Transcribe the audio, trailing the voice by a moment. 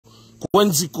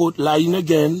Wendyyy court lying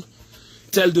again.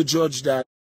 Tell the judge that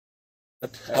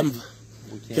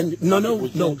no.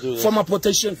 For my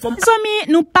protection. For so me,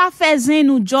 nous pas faisin,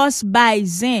 nous just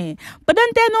baisen. Pendant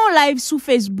que nous live sur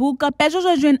Facebook,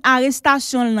 personne joue une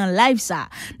arrestation dans live ça.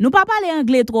 Nous pas parler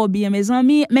anglais trop bien, mes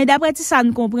amis, mais d'après ça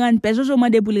nous comprendre, personne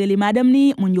demande pour les madame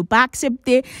ni, mon yo pas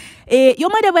accepté. Et yo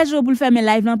demande personne pour faire mes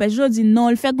live là, personne dit non,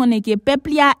 le fait qu'on est que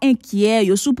peuple a inquiet,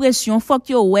 yo sous pression, faut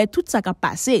que yo ouais tout ça qui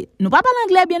passé. Nous pas parler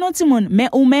anglais bien non ti monde, mais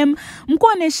ou même on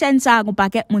connaît chaîne ça qu'on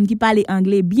paquet monde qui parle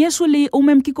anglais bien sous les ou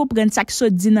même qui comprennent ça qui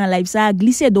dit dans live ça,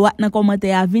 glisser droite dans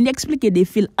commentaire, venir expliquer des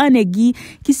fils en aiguille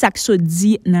qui ça qui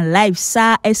dit dans live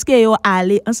ça, est-ce que yo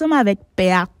aller ensemble avec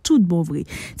père tout bon vrai.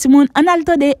 Si moun en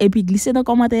altade et puis glisser dans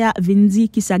commentaire, venir dire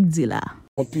qui ça dit là.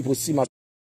 people see my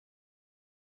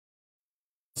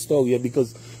story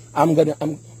because come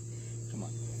on.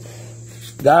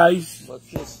 Guys,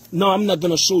 no, I'm not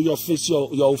gonna show your face, your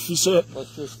officer.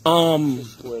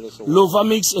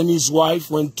 Lovamix and his wife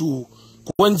went to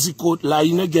Wendyyy court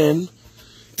lying again.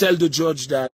 Tell the judge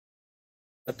that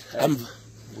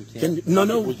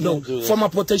no. For my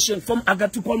protection, I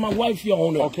got to call my wife, Your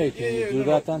Honor. Okay, can you do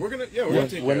that then?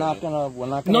 We're not gonna.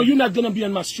 No, you're not gonna be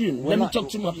on my stream. Let me talk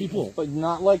to my people. But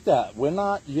not like that. You're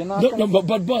not. No,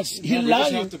 but boss, he lied.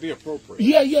 Just have to be appropriate.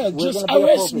 Yeah. Just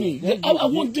arrest me. Yeah, I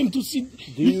want them to see.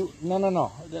 Do you?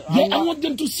 No. I want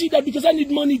them to see that because I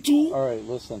need money too. All right,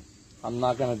 listen. I'm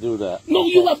not gonna do that. No,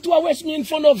 you have to arrest me in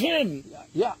front of him.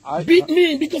 Yeah, beat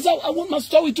me because I want my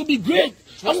story to be great.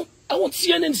 I want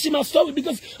CNN to see my story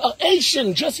because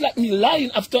Asian just like me lying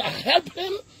after I help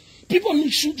him. People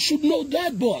should know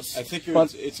that, boss. I think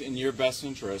it's in your best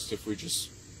interest if we just.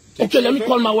 Okay, let me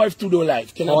call my wife through the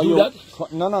live. Can I do that?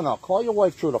 No. Call your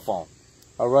wife through the phone.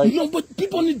 All right. No, but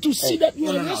people need to see that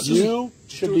you're arrested. You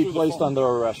should be placed under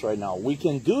arrest right now. We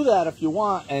can do that if you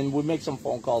want, and we'll make some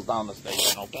phone calls down the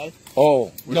station. Okay?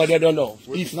 Oh, no. No.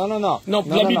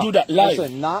 Let me do that live.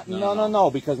 Listen, no,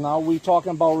 because now we're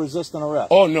talking about resisting arrest.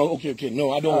 Oh no, okay.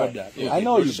 No, I don't want that. Yeah. I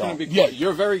know you don't. Yeah,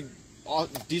 you're a very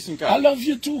decent guy. I love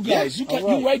you too, guys. Yeah,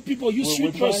 you white people, you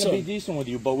sweet person. We're trying to be decent with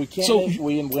you, but we can't.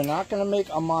 We're not going to make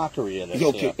a mockery of this.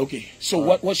 Okay. So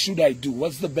what should I do?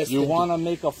 What's the best? You want to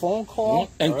make a phone call?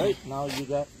 All right. Now you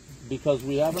got because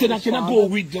we haven't. Can I go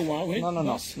with the one?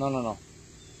 No.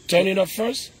 Turn it up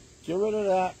first. Get rid of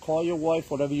that. Call your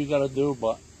wife. Whatever you got to do,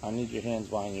 but I need your hands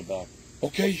behind your back.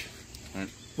 Okay.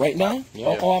 Right now?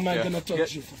 Yeah. Or am I going to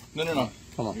touch you? No.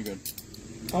 Come on. You're good.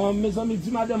 Mes amis,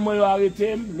 dis madame moi yo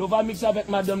arrêté, Lovamix avec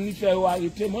madame ni fait yo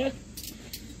arrêté moi.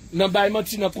 Nan bay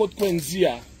menti nan Côte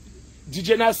Quenzia.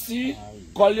 DJ Nasty,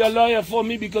 call your lawyer for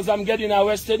me because I'm getting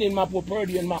arrested in my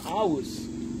property and my house.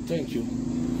 Thank you.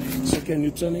 So can you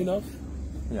turn it off?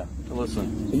 Yeah.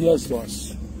 Listen. Yes,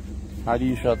 boss. How do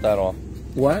you shut that off?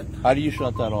 What? How do you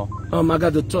shut that off? I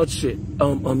got to touch it.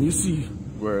 You see.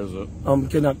 Where is it?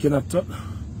 Can I touch?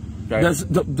 Okay.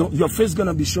 Your face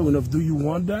gonna be showing off. Do you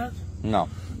want that? No.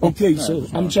 Okay, so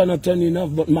I'm trying to turn it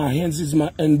off, but my hands is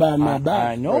by my back.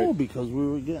 I know, because we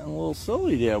were getting a little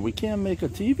silly there. We can't make a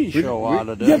TV show out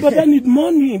of this. Yeah, but I need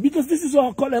money, because this is how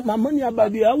I collect my money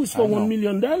about the house for $1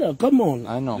 million. Come on.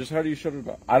 I know. Just how do you shut it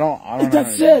off? I don't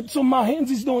That's it. So my hands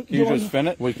is don't. You just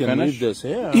finish? We can leave this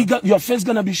here. Your face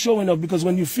gonna be showing up, because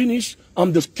when you finish,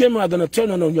 the camera gonna turn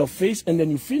on your face, and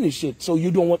then you finish it. So you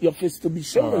don't want your face to be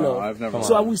showing up. I've never.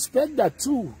 So I respect that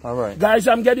too. All right. Guys,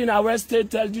 I'm getting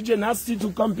arrested. Tell DJ Nasty to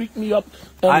come pick me up.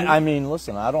 I mean,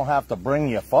 listen, I don't have to bring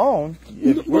your phone.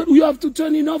 You have to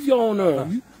turn it off, Your Honor.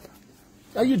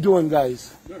 How you doing,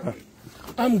 guys?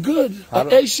 I'm good.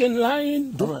 Asian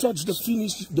lion, don't touch the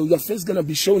finish. Your face gonna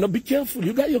be showing up. Be careful.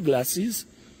 You got your glasses.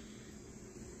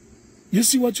 You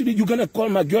see what you did? You're gonna call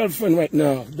my girlfriend right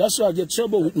now. That's why I get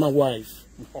trouble with my wife.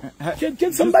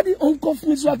 Can somebody uncuff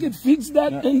me so I can fix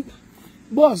that? And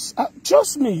boss,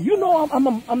 trust me. You know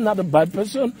I'm not a bad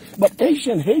person, but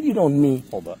Asian hate it on me.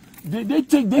 Hold up. They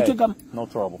think I'm no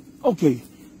trouble. Okay.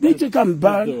 They think I'm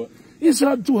bad. It's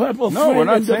hard to help a friend. No, we're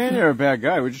not saying you're a bad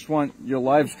guy. We just want your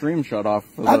live stream shut off.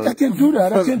 I can do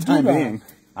that. I can do that.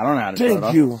 I don't know how to shut it off.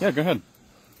 Thank you. Yeah, go ahead.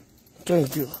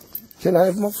 Thank you. Can I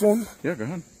have my phone? Yeah, go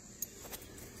ahead.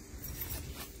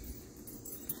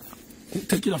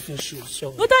 Take it off your shoes.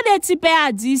 Nous t'en des types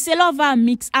a dit, c'est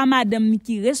Lovamix à madame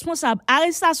qui responsable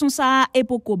arrestation ça et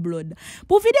pour blood.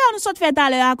 Pour vidéo nous sommes fait à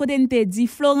l'heure à côté nous te dit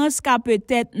Florence ka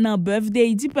peut-être nan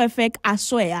birthday dit perfect à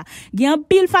soya. Gen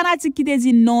pile fanatique qui te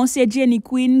dit non, c'est Jenny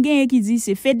Queen, gen qui dit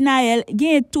c'est Fednael,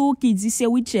 gen tout qui dit c'est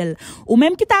Wichel. Ou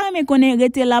même qui t'a remen connaît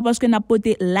rete là parce que n'a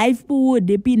poté live pour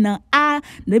depuis nan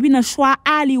choix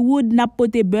Hollywood n'a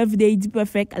poté birthday dit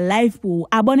perfect live pour.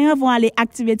 Abonnez-vous aller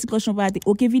activer petit cloche pour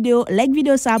OK vidéo. Like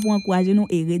vidéo ça pour encourager nous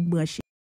et red brancher.